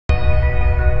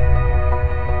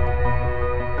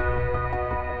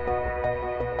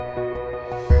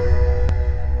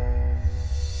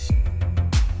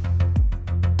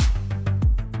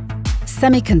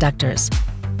Semiconductors,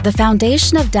 the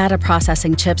foundation of data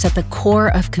processing chips at the core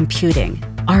of computing,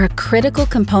 are a critical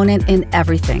component in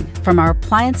everything from our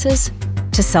appliances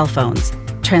to cell phones,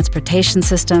 transportation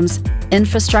systems,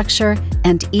 infrastructure,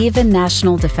 and even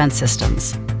national defense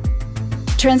systems.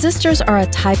 Transistors are a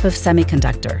type of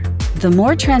semiconductor. The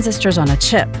more transistors on a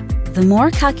chip, the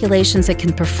more calculations it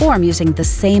can perform using the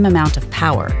same amount of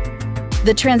power.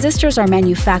 The transistors are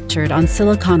manufactured on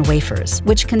silicon wafers,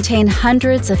 which contain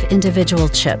hundreds of individual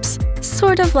chips,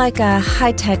 sort of like a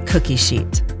high-tech cookie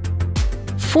sheet.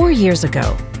 4 years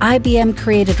ago, IBM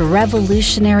created a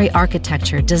revolutionary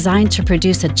architecture designed to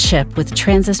produce a chip with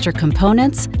transistor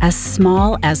components as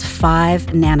small as 5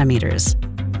 nanometers.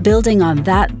 Building on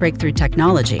that breakthrough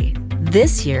technology,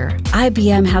 this year,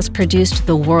 IBM has produced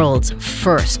the world's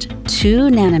first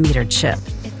 2-nanometer chip.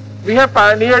 We have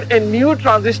pioneered a new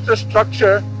transistor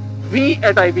structure we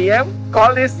at IBM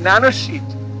call this Nanosheet,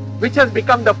 which has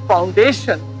become the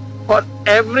foundation for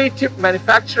every chip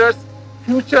manufacturer's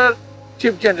future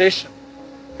chip generation.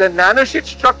 The Nanosheet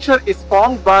structure is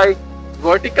formed by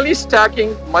vertically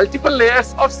stacking multiple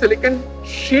layers of silicon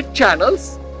sheet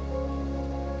channels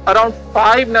around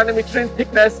 5 nanometer in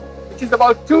thickness, which is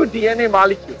about 2 DNA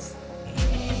molecules.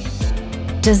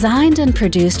 Designed and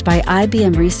produced by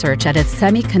IBM Research at its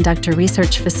Semiconductor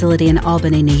Research Facility in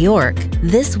Albany, New York,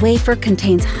 this wafer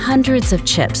contains hundreds of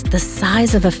chips the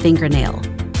size of a fingernail,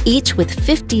 each with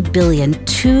 50 billion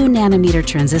 2-nanometer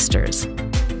transistors.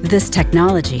 This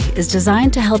technology is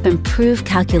designed to help improve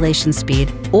calculation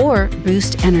speed or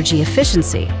boost energy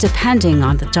efficiency, depending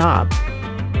on the job.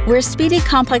 Where speedy,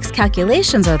 complex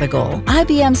calculations are the goal,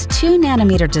 IBM's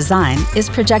 2-nanometer design is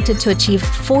projected to achieve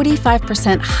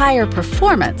 45% higher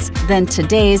performance than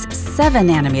today's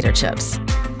 7-nanometer chips.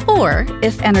 Or,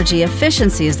 if energy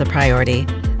efficiency is the priority,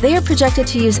 they are projected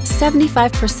to use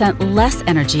 75% less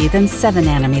energy than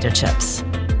 7-nanometer chips.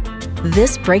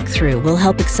 This breakthrough will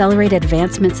help accelerate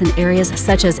advancements in areas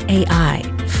such as AI,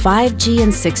 5G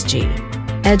and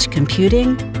 6G, edge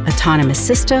computing, autonomous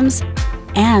systems,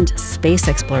 and space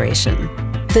exploration.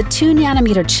 The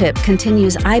 2-nanometer chip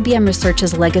continues IBM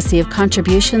Research's legacy of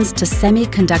contributions to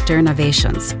semiconductor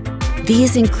innovations.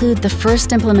 These include the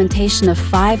first implementation of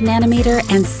 5-nanometer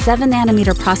and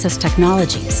 7-nanometer process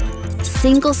technologies,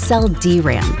 single-cell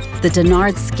DRAM, the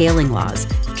Dennard scaling laws,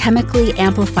 chemically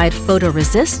amplified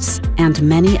photoresists, and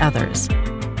many others.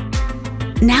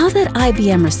 Now that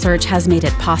IBM Research has made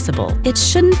it possible, it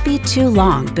shouldn't be too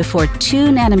long before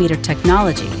 2-nanometer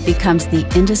technology becomes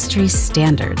the industry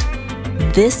standard.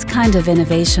 This kind of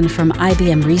innovation from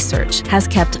IBM Research has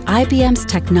kept IBM's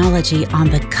technology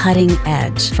on the cutting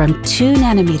edge, from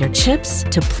 2-nanometer chips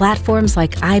to platforms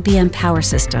like IBM Power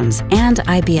Systems and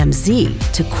IBM Z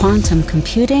to quantum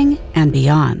computing and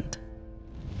beyond.